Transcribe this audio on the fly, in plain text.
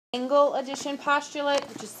angle addition postulate,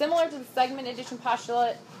 which is similar to the segment addition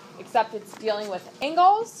postulate, except it's dealing with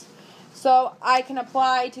angles. So I can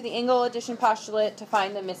apply to the angle addition postulate to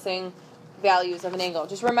find the missing values of an angle.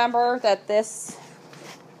 Just remember that this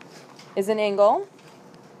is an angle.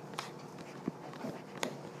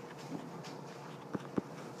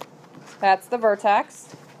 That's the vertex.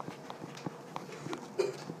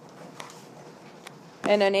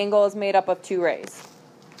 And an angle is made up of two rays.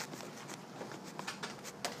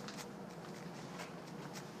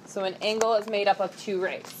 So an angle is made up of two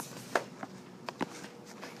rays.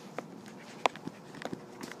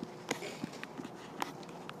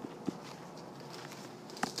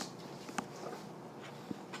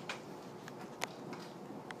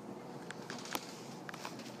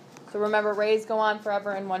 So remember, rays go on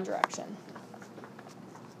forever in one direction.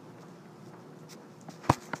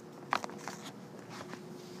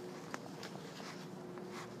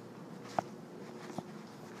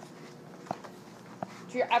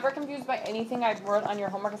 If you're ever confused by anything I've wrote on your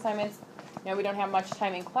homework assignments, we don't have much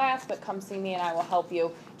time in class, but come see me and I will help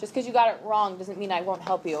you. Just because you got it wrong doesn't mean I won't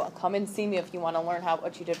help you. Come and see me if you want to learn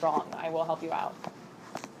what you did wrong. I will help you out.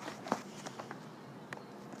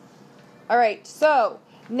 All right, so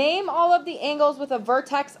name all of the angles with a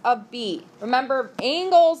vertex of B. Remember,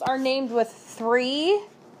 angles are named with 3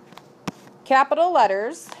 capital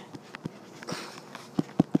letters,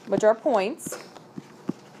 which are points.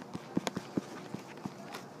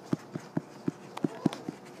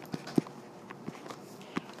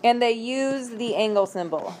 And they use the angle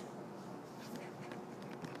symbol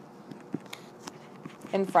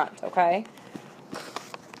in front, okay?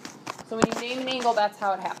 So when you name an angle, that's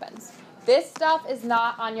how it happens. This stuff is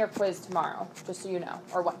not on your quiz tomorrow, just so you know,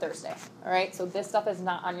 or Thursday, all right? So this stuff is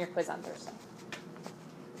not on your quiz on Thursday.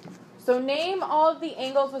 So name all of the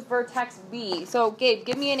angles with vertex B. So Gabe,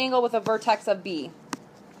 give me an angle with a vertex of B.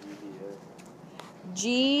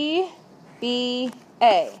 GBA.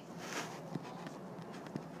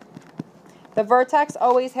 The vertex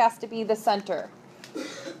always has to be the center.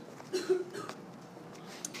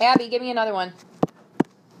 Abby, give me another one.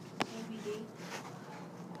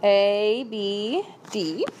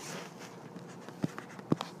 ABD.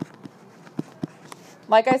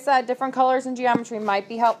 Like I said, different colors in geometry might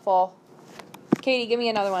be helpful. Katie, give me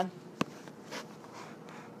another one.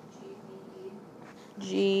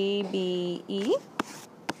 GBE.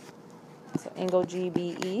 So angle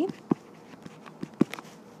GBE.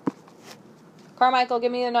 Carmichael,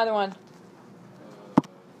 give me another one.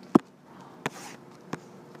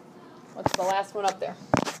 What's the last one up there?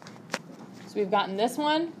 So we've gotten this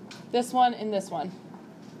one, and this one.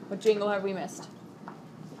 Which angle have we missed?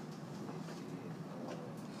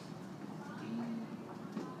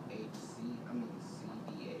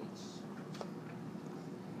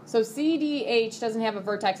 So CDH doesn't have a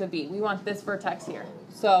vertex of B. We want this vertex here.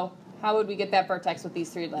 So how would we get that vertex with these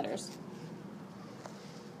 3 letters?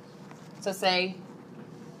 So say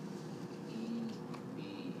E,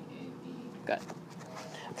 B, and D. Good.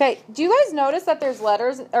 Okay, do you guys notice that there's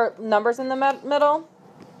letters or numbers in the middle?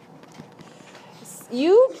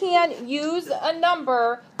 You can use a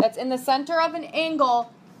number that's in the center of an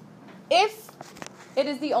angle if it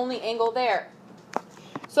is the only angle there.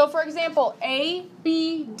 So for example,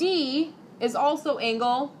 ABD is also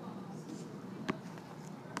angle.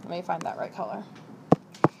 Let me find that right color.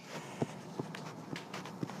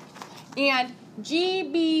 And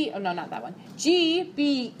GB, oh no, not that one.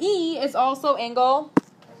 GBE is also angle.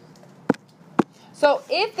 So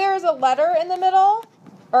if there's a letter in the middle,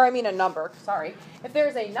 or I mean a number, sorry. If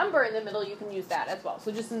there's a number in the middle, you can use that as well.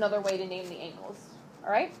 So just another way to name the angles.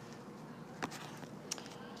 All right?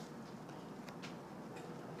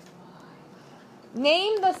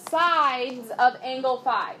 Name the sides of angle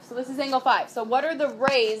 5. So this is angle 5. So what are the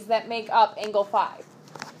rays that make up angle 5?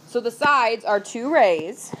 So the sides are 2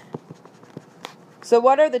 rays. So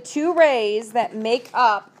what are the 2 rays that make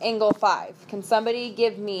up angle 5? Can somebody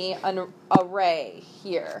give me a ray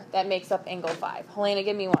here that makes up angle 5? Helena,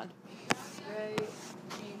 give me one.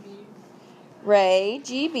 Ray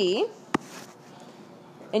GB.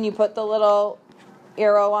 And you put the little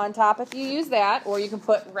arrow on top if you use that, or you can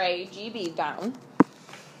put ray GB down.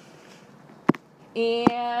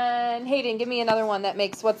 And Hayden, give me another one that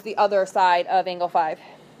makes, what's the other side of angle 5?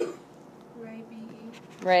 Ray BE.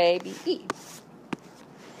 Ray BE.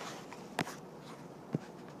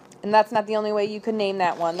 And that's not the only way you could name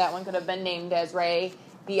that one. That one could have been named as ray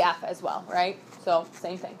BF as well, right? So,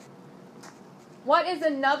 same thing. What is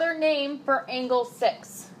another name for angle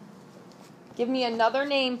 6? Give me another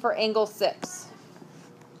name for angle 6.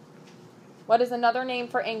 What is another name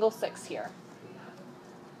for angle 6 here?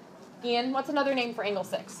 Ian, what's another name for angle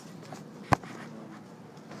 6?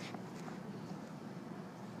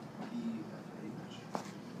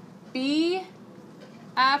 BFH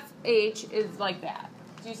is like that.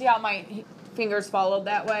 Do you see how my fingers followed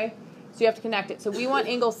that way? So you have to connect it. So we want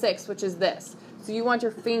angle 6, which is this. So you want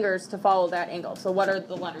your fingers to follow that angle. So what are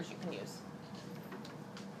the letters you can use?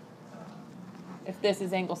 If this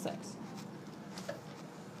is angle 6.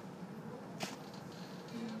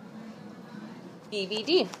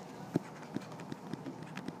 EVD.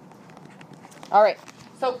 All right.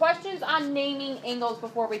 So questions on naming angles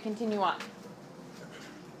before we continue on.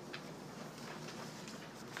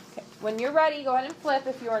 Okay. When you're ready, go ahead and flip.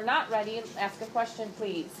 If you are not ready, ask a question,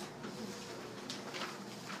 please.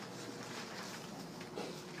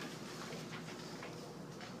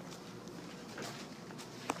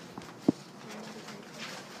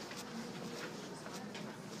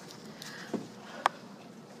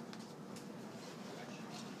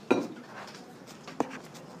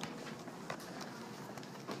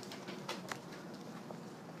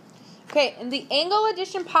 Okay, in the angle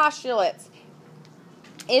addition postulates,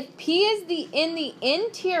 if P is in the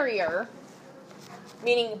interior,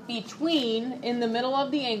 meaning between, in the middle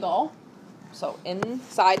of the angle, so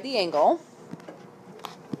inside the angle,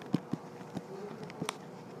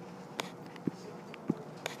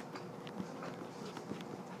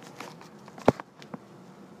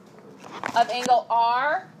 of angle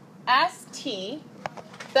RST,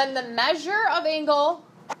 then the measure of angle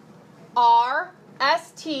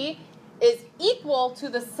RST is equal to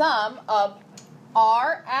the sum of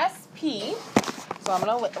RSP. So I'm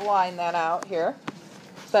going to line that out here.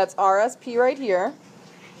 So that's RSP right here.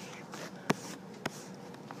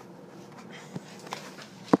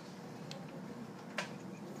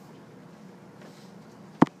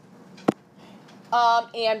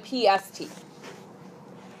 And PST.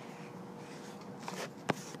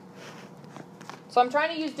 So I'm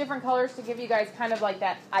trying to use different colors to give you guys kind of like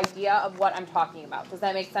that idea of what I'm talking about. Does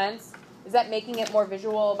that make sense? Is that making it more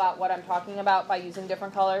visual about what I'm talking about by using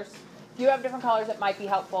different colors? If you have different colors, it might be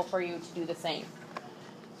helpful for you to do the same.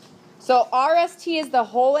 So RST is the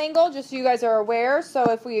whole angle, just so you guys are aware. So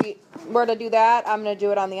if we were to do that, I'm going to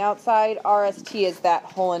do it on the outside. RST is that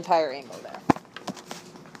whole entire angle there.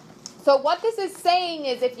 So what this is saying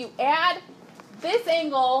is if you add this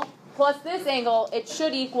angle plus this angle, it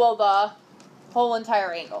should equal the whole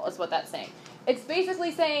entire angle, is what that's saying. It's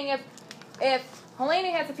basically saying if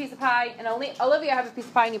Helena has a piece of pie and Olivia has a piece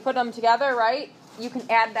of pie and you put them together, right, you can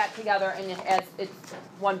add that together and it's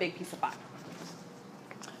one big piece of pie.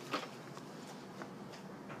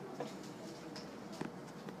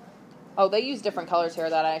 Oh, they use different colors here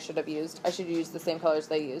that I should have used. I should use the same colors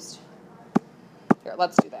they used. Here,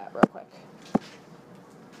 let's do that real quick.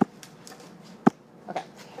 Okay.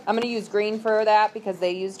 I'm going to use green for that because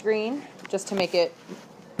they used green, just to make it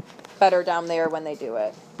better down there when they do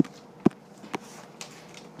it.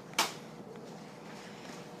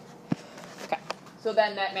 Okay. So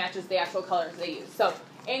then that matches the actual colors they use. So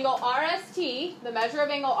angle RST, the measure of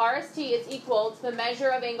angle RST is equal to the measure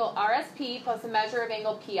of angle RSP plus the measure of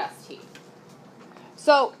angle PST.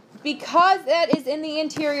 So because that is in the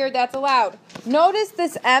interior, that's allowed. Notice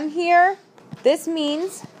this M here. This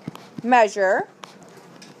means measure.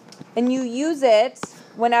 And you use it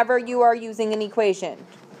whenever you are using an equation.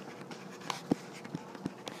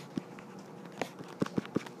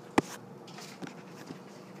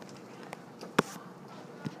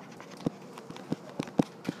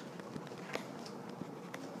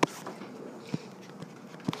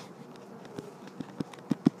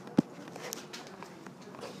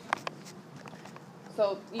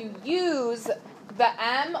 So you use the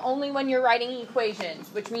M only when you're writing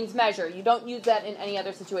equations, which means measure. You don't use that in any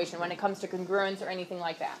other situation when it comes to congruence or anything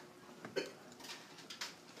like that.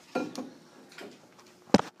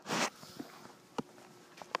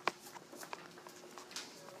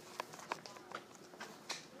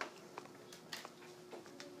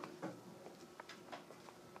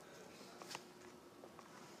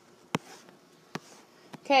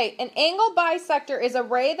 Okay, an angle bisector is a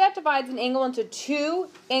ray that divides an angle into two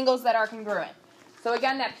angles that are congruent. So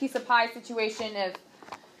again, that piece of pie situation,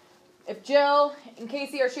 if Jill and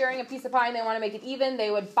Casey are sharing a piece of pie and they want to make it even,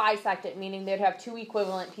 they would bisect it, meaning they'd have two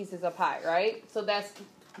equivalent pieces of pie, right? So this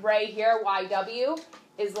ray here, YW,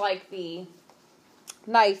 is like the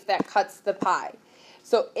knife that cuts the pie.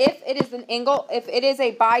 So if it is an angle, if it is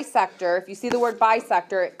a bisector, if you see the word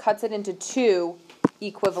bisector, it cuts it into two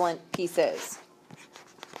equivalent pieces.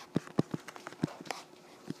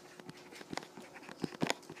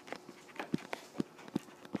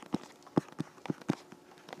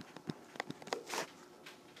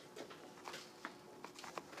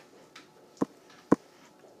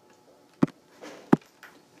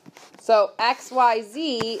 So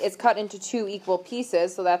XYZ is cut into two equal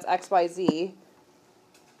pieces, so that's XYZ.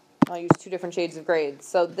 I'll use two different shades of grades.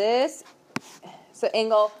 So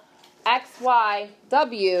angle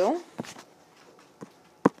XYW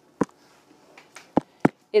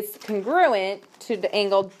is congruent to the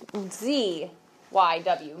angle ZYW,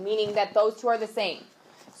 meaning that those two are the same.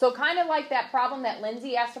 So kind of like that problem that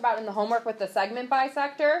Lindsay asked about in the homework with the segment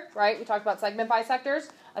bisector, right? We talked about segment bisectors.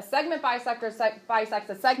 A segment bisector bisects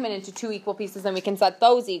a segment into two equal pieces, and we can set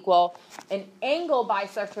those equal. An angle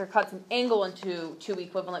bisector cuts an angle into two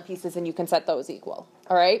equivalent pieces, and you can set those equal.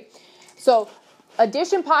 All right? So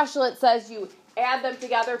addition postulate says you add them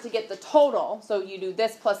together to get the total. So you do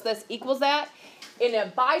this plus this equals that. In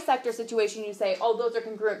a bisector situation, you say, oh, those are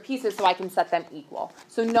congruent pieces, so I can set them equal.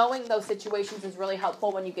 So knowing those situations is really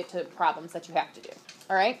helpful when you get to problems that you have to do.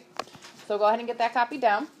 All right? So go ahead and get that copied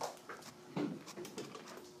down.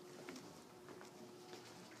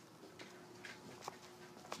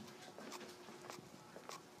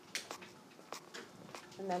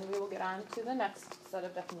 And then we will get on to the next set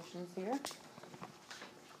of definitions here.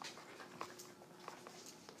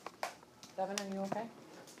 Devin, are you okay?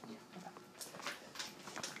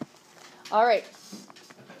 All right.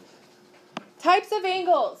 Types of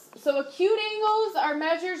angles. So acute angles are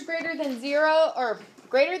measures greater than 0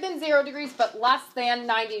 degrees but less than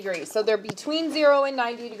 90 degrees. So they're between 0 and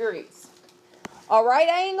 90 degrees. A right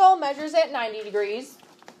angle measures at 90 degrees.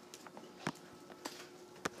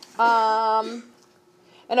 An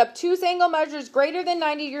obtuse angle measures greater than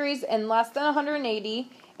 90 degrees and less than 180.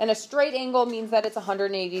 And a straight angle means that it's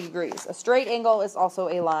 180 degrees. A straight angle is also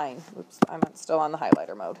a line. Oops, I'm still on the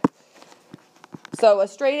highlighter mode. So a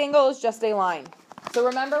straight angle is just a line. So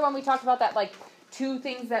remember when we talked about that, like, two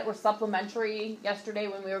things that were supplementary yesterday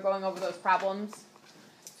when we were going over those problems?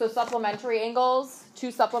 So supplementary angles,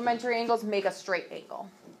 two supplementary angles make a straight angle.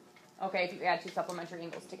 Okay, if you add two supplementary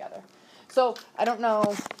angles together. So I don't know.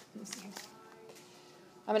 Let me see.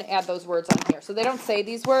 I'm going to add those words on here. So they don't say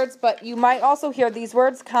these words, but you might also hear these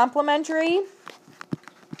words. Complementary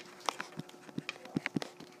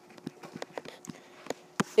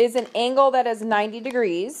is an angle that is 90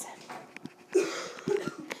 degrees.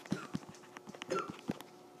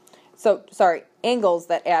 So, sorry, angles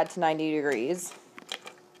that add to 90 degrees.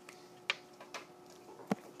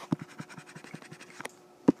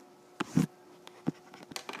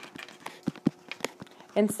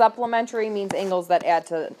 And supplementary means angles that add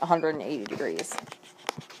to 180 degrees.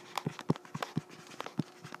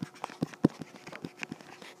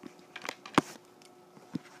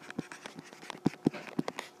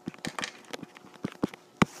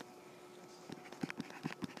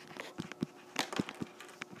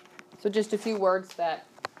 So just a few words that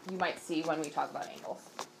you might see when we talk about angles.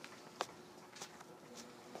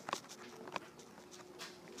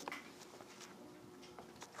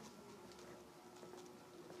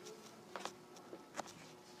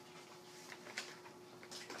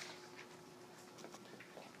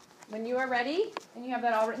 When you are ready, and you have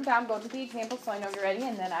that all written down, go to the examples so I know you're ready,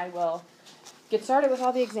 and then I will get started with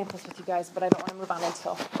all the examples with you guys, but I don't want to move on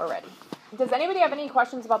until we're ready. Does anybody have any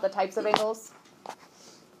questions about the types of angles?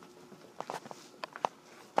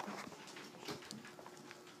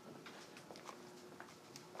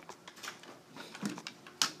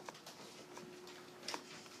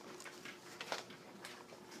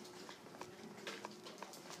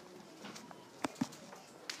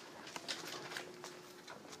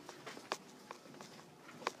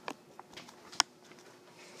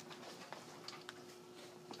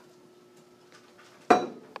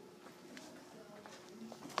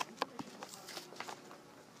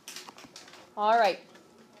 All right.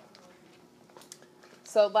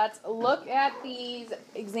 So let's look at these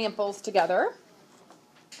examples together.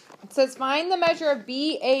 It says find the measure of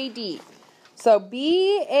BAD. So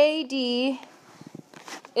BAD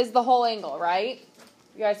is the whole angle, right?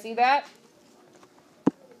 You guys see that?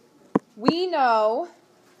 We know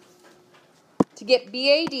to get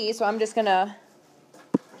BAD, so I'm just going to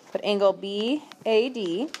put angle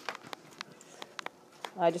BAD.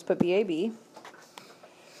 I just put BAB.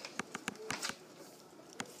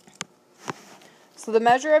 So the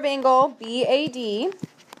measure of angle BAD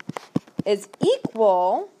is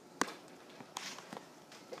equal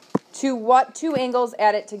to what two angles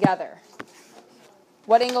added together?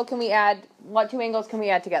 What angle can we add? What two angles can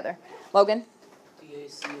we add together? Logan?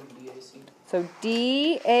 DAC and BAC. So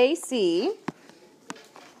DAC,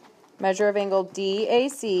 measure of angle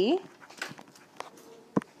DAC,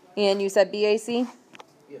 and you said BAC?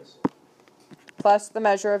 Yes. Plus the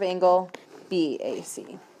measure of angle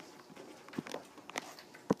BAC.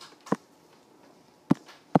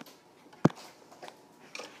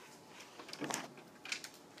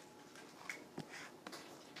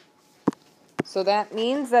 So that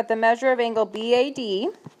means that the measure of angle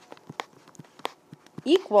BAD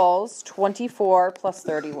equals 24 plus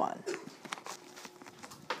 31.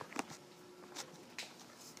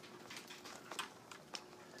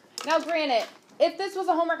 Now, granted, if this was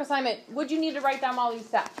a homework assignment, would you need to write down all these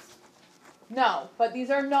steps? No, but these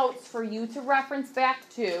are notes for you to reference back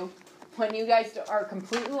to when you guys are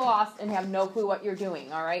completely lost and have no clue what you're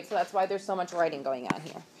doing, all right? So that's why there's so much writing going on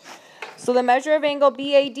here. So the measure of angle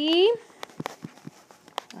BAD,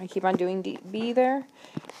 I keep on doing B there,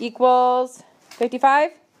 equals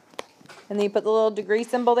 55. And then you put the little degree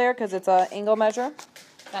symbol there because it's an angle measure.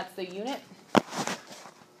 That's the unit.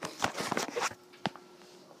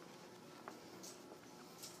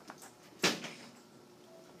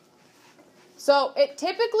 So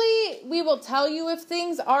typically, we will tell you if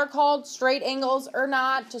things are called straight angles or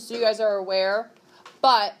not, just so you guys are aware.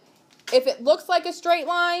 But if it looks like a straight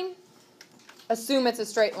line, assume it's a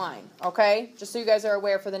straight line, okay? Just so you guys are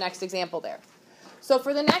aware for the next example there. So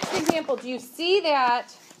for the next example, do you see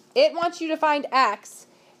that it wants you to find x,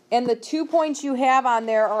 and the 2 points you have on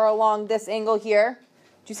there are along this angle here?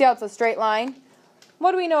 Do you see how it's a straight line?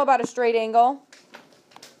 What do we know about a straight angle?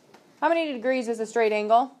 How many degrees is a straight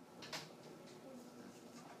angle?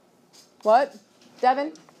 What?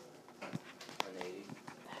 Devin? 180.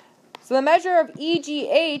 So the measure of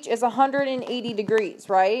EGH is 180 degrees,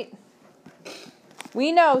 right?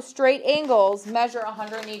 We know straight angles measure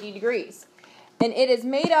 180 degrees. And it is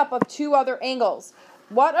made up of two other angles.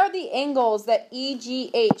 What are the angles that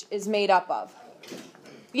EGH is made up of?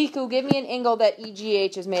 Iku, give me an angle that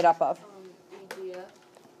EGH is made up of. EGF.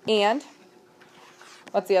 And?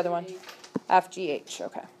 What's the other one? FGH,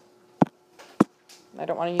 okay. I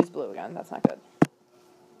don't want to use blue again. That's not good.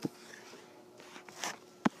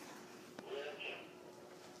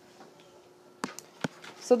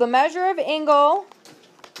 So the measure of angle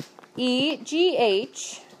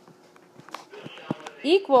EGH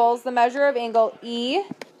equals the measure of angle EGF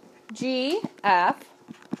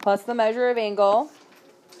plus the measure of angle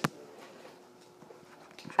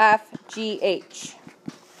FGH.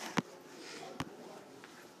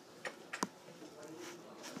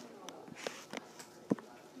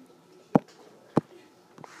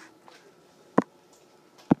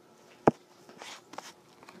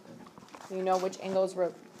 You know which angles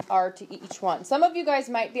are to each one. Some of you guys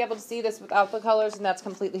might be able to see this without the colors, and that's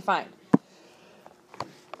completely fine.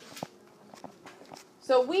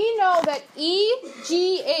 So we know that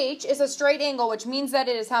EGH is a straight angle, which means that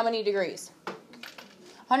it is how many degrees?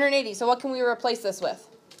 180. So what can we replace this with?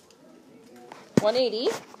 180.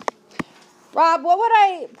 Rob, what would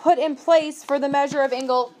I put in place for the measure of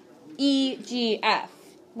angle EGF?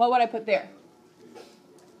 What would I put there?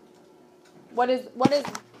 What is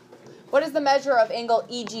the measure of angle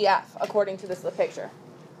EGF according to this picture?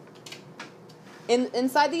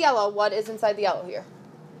 Inside the yellow, what is inside the yellow here?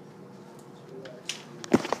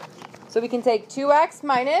 So we can take 2x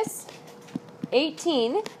minus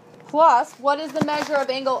 18 plus, what is the measure of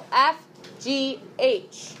angle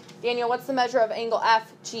FGH? Daniel, what's the measure of angle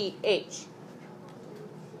FGH?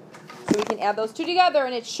 So we can add those two together,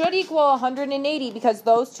 and it should equal 180 because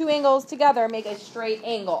those two angles together make a straight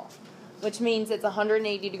angle, which means it's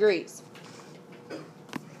 180 degrees.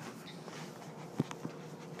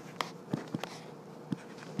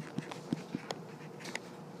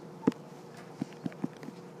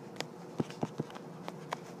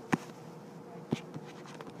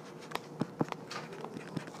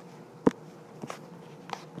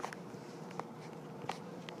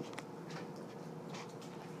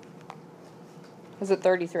 Is it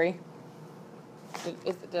 33?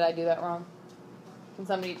 Did I do that wrong? Can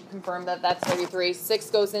somebody confirm that that's 33? 6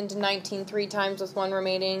 goes into 19 3 times with 1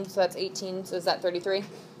 remaining, so that's 18. So is that 33?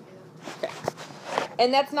 Okay.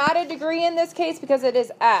 And that's not a degree in this case because it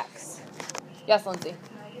is x. Yes, Lindsay?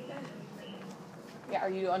 Yeah, are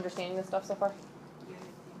you understanding this stuff so far?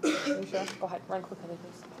 Are you sure? Go ahead. Run quickly,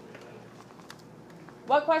 please.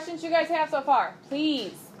 What questions do you guys have so far?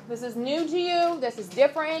 Please. This is new to you. This is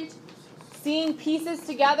different. Seeing pieces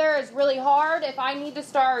together is really hard. If I need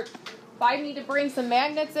to bring some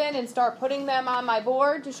magnets in and start putting them on my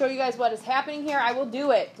board to show you guys what is happening here, I will do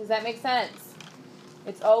it. Does that make sense?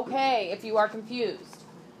 It's okay if you are confused.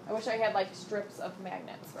 I wish I had like strips of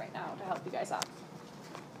magnets right now to help you guys out.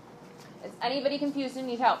 Is anybody confused and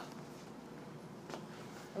need help?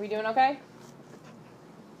 Are we doing okay?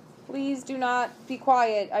 Please do not be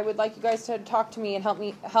quiet. I would like you guys to talk to me and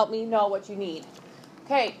help me know what you need.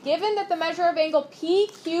 Okay, given that the measure of angle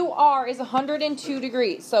PQR is 102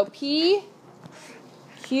 degrees, so PQR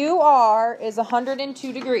is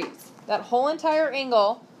 102 degrees. That whole entire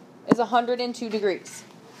angle is 102 degrees.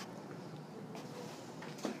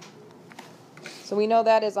 So we know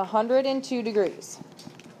that is 102 degrees.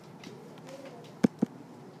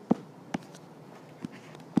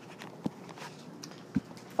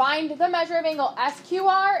 Find the measure of angle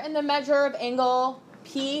SQR and the measure of angle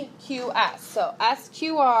PQS. So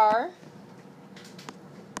SQR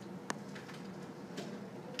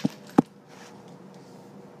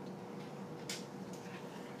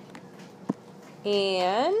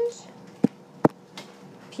and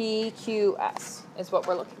PQS is what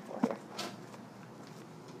we're looking for here.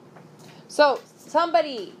 So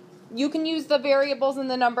somebody, you can use the variables and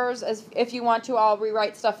the numbers as if you want to. I'll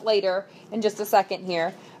rewrite stuff later in just a second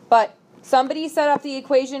here. But somebody set up the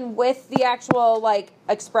equation with the actual like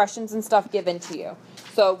expressions and stuff given to you.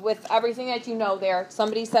 So with everything that you know there,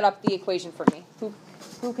 somebody set up the equation for me.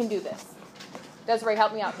 Who can do this? Desiree,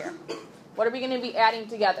 help me out here. What are we going to be adding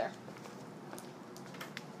together?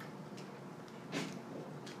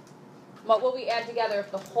 What will we add together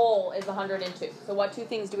if the whole is 102? So what two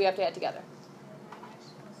things do we have to add together?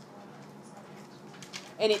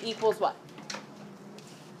 And it equals what?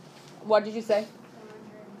 What did you say?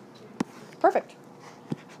 Perfect.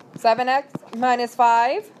 7x minus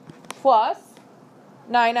 5 plus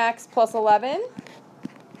 9x plus 11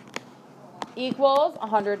 equals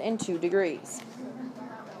 102 degrees.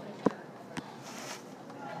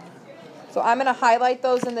 So I'm going to highlight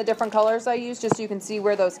those in the different colors I use just so you can see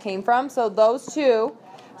where those came from. So those two,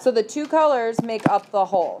 so the two colors make up the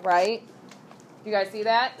whole, right? You guys see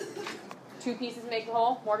that? Two pieces make the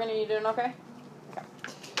whole. Morgan, are you doing okay? Okay.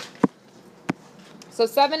 So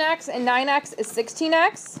 7x and 9x is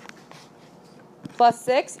 16x plus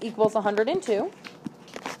 6 equals 102.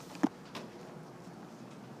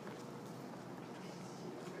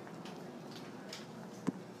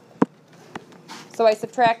 So I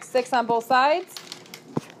subtract 6 on both sides.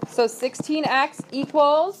 So 16x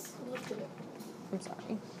equals,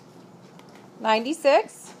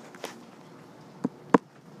 96.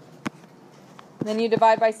 Then you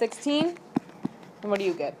divide by 16. And what do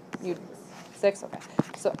you get? 6, okay.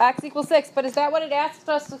 So x equals 6. But is that what it asked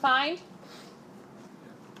us to find?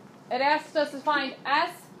 It asked us to find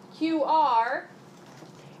SQR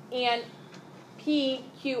and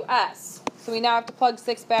PQS. So we now have to plug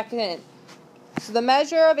 6 back in. So the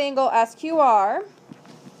measure of angle SQR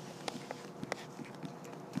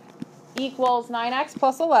equals 9x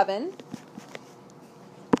plus 11.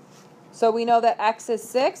 So we know that x is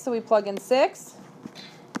 6, so we plug in 6.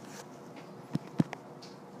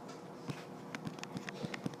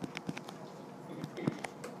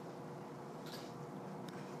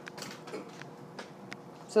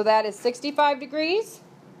 So that is 65 degrees.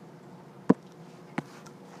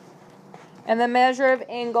 And the measure of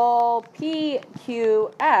angle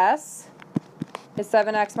PQS is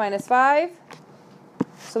 7x minus 5.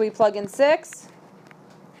 So we plug in 6.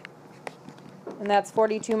 And that's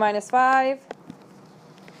 42 minus 5,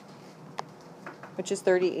 which is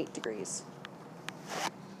 38 degrees.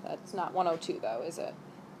 That's not 102 though, is it?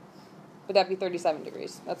 Would that be 37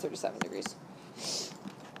 degrees? That's 37 degrees.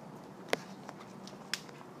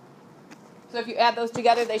 So if you add those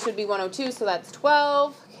together, they should be 102, so that's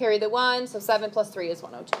 12. Carry the 1, so 7 plus 3 is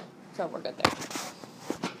 102. So we're good there.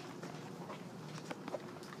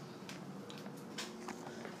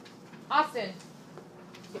 Austin.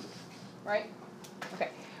 Right? Okay.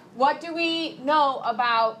 What do we know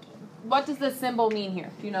about, what does this symbol mean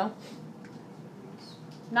here? Do you know?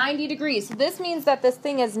 90 degrees. So this means that this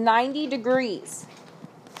thing is 90 degrees.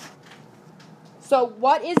 So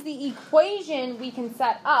what is the equation we can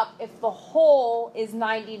set up if the whole is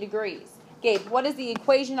 90 degrees? Gabe, what is the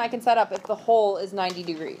equation I can set up if the whole is 90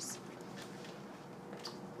 degrees?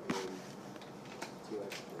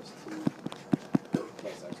 2x plus 2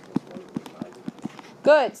 plus x plus 1 equals 90.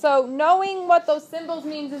 Good. So knowing what those symbols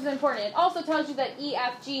means is important. It also tells you that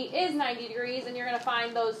EFG is 90 degrees, and you're going to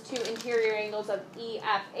find those two interior angles of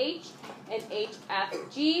EFH and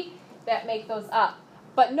HFG that make those up.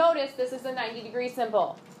 But notice this is a 90-degree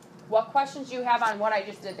symbol. What questions do you have on what I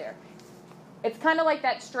just did there? It's kind of like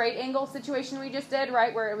that straight angle situation we just did,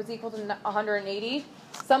 right, where it was equal to 180.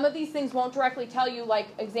 Some of these things won't directly tell you, like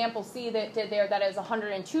example C that did there, that is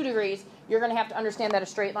 102 degrees. You're going to have to understand that a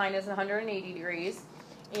straight line is 180 degrees,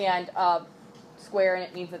 and square, and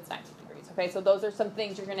it means it's 90 degrees. Okay, so those are some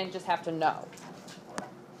things you're going to just have to know.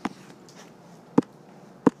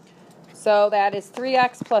 So that is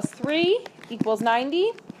 3x plus 3 equals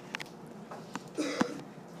 90.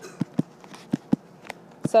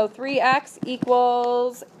 So 3x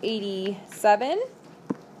equals 87.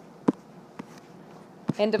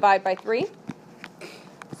 And divide by 3.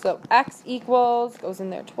 So x equals, goes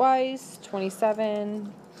in there twice,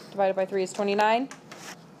 27 divided by 3 is 29.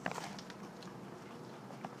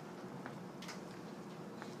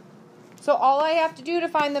 So all I have to do to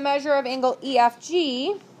find the measure of angle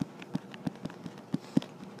EFG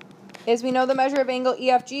is we know the measure of angle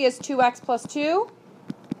EFG is 2x plus 2.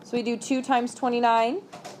 So we do 2 times 29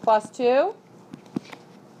 plus 2.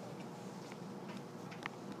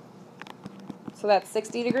 So that's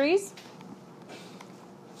 60 degrees.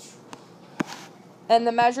 And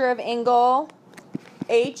the measure of angle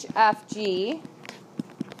HFG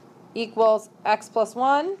equals x plus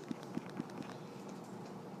 1.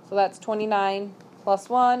 So that's 29 plus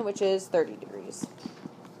 1, which is 30 degrees.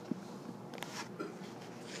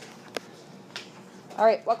 All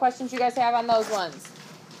right, what questions do you guys have on those ones?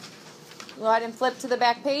 Go ahead and flip to the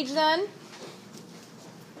back page then.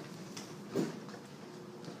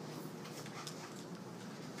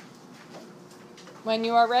 When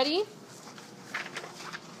you are ready.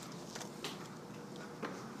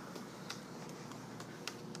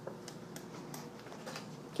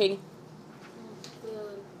 Katie.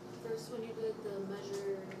 The first one you did, the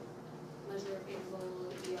measure of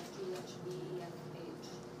angle EFG, that should be EFH.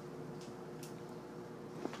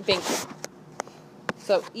 Thank you.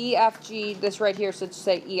 So EFG, this right here should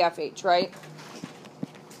say EFH, right?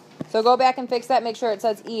 So go back and fix that. Make sure it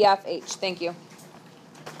says EFH. Thank you.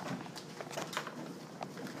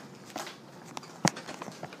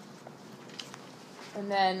 And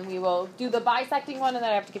then we will do the bisecting one, and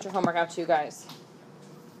then I have to get your homework out to you guys.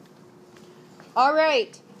 All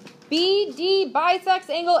right. BD bisects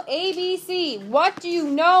angle ABC. What do you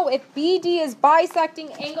know if BD is bisecting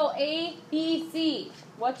angle ABC?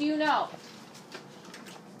 What do you know?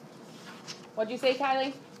 What did you say,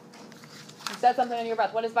 Kylie? You said something under your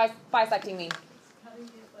breath. What does bisecting mean? Cutting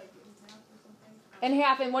it like in half or something. In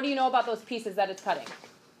half, and what do you know about those pieces that it's cutting?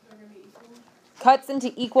 They're going to be equal. Cuts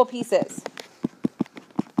into equal pieces.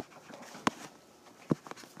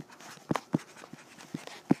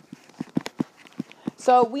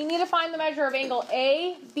 So we need to find the measure of angle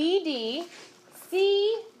ABD,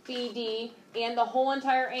 CBD, and the whole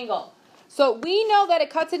entire angle. So we know that it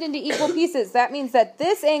cuts it into equal pieces. That means that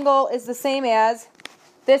this angle is the same as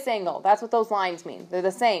this angle. That's what those lines mean. They're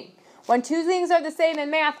the same. When two things are the same in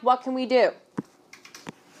math, what can we do?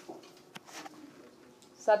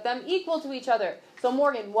 Set them equal to each other. So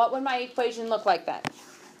Morgan, what would my equation look like then?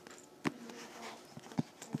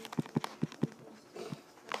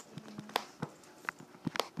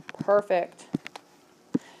 Perfect.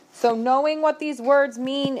 So knowing what these words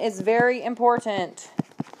mean is very important.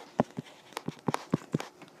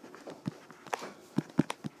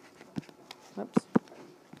 Oops.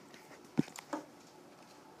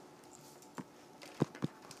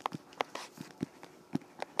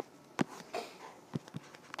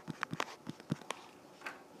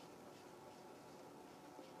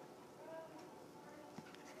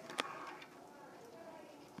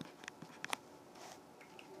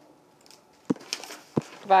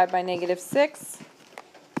 Divide by -6.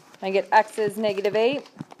 I get x is -8.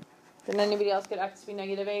 Did anybody else get x to be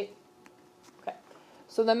 -8? Okay.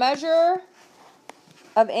 So the measure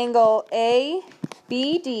of angle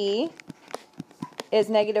ABD is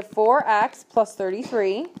 -4x plus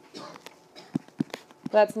 33.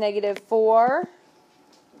 That's -4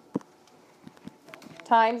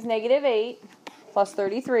 times -8 plus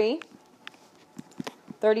 33.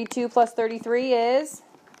 32 plus 33 is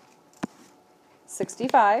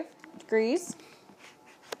 65 degrees.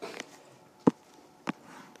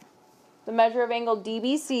 The measure of angle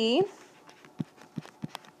DBC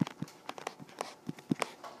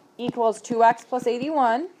equals 2x plus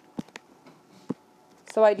 81.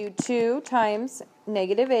 So I do 2 times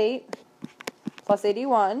 -8 plus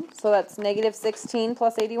 81. So that's -16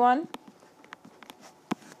 plus 81.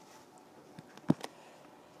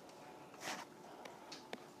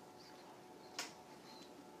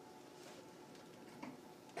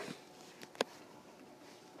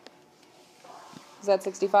 Is that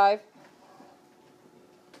 65?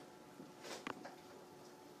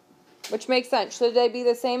 Which makes sense. Should they be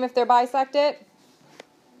the same if they're bisected?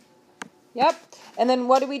 Yep. And then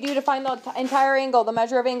what do we do to find the entire angle, the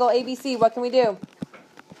measure of angle ABC? What can we do?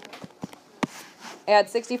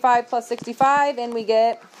 Add 65 plus 65, and we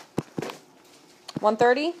get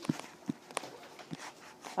 130.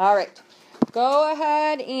 All right. Go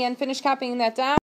ahead and finish copying that down.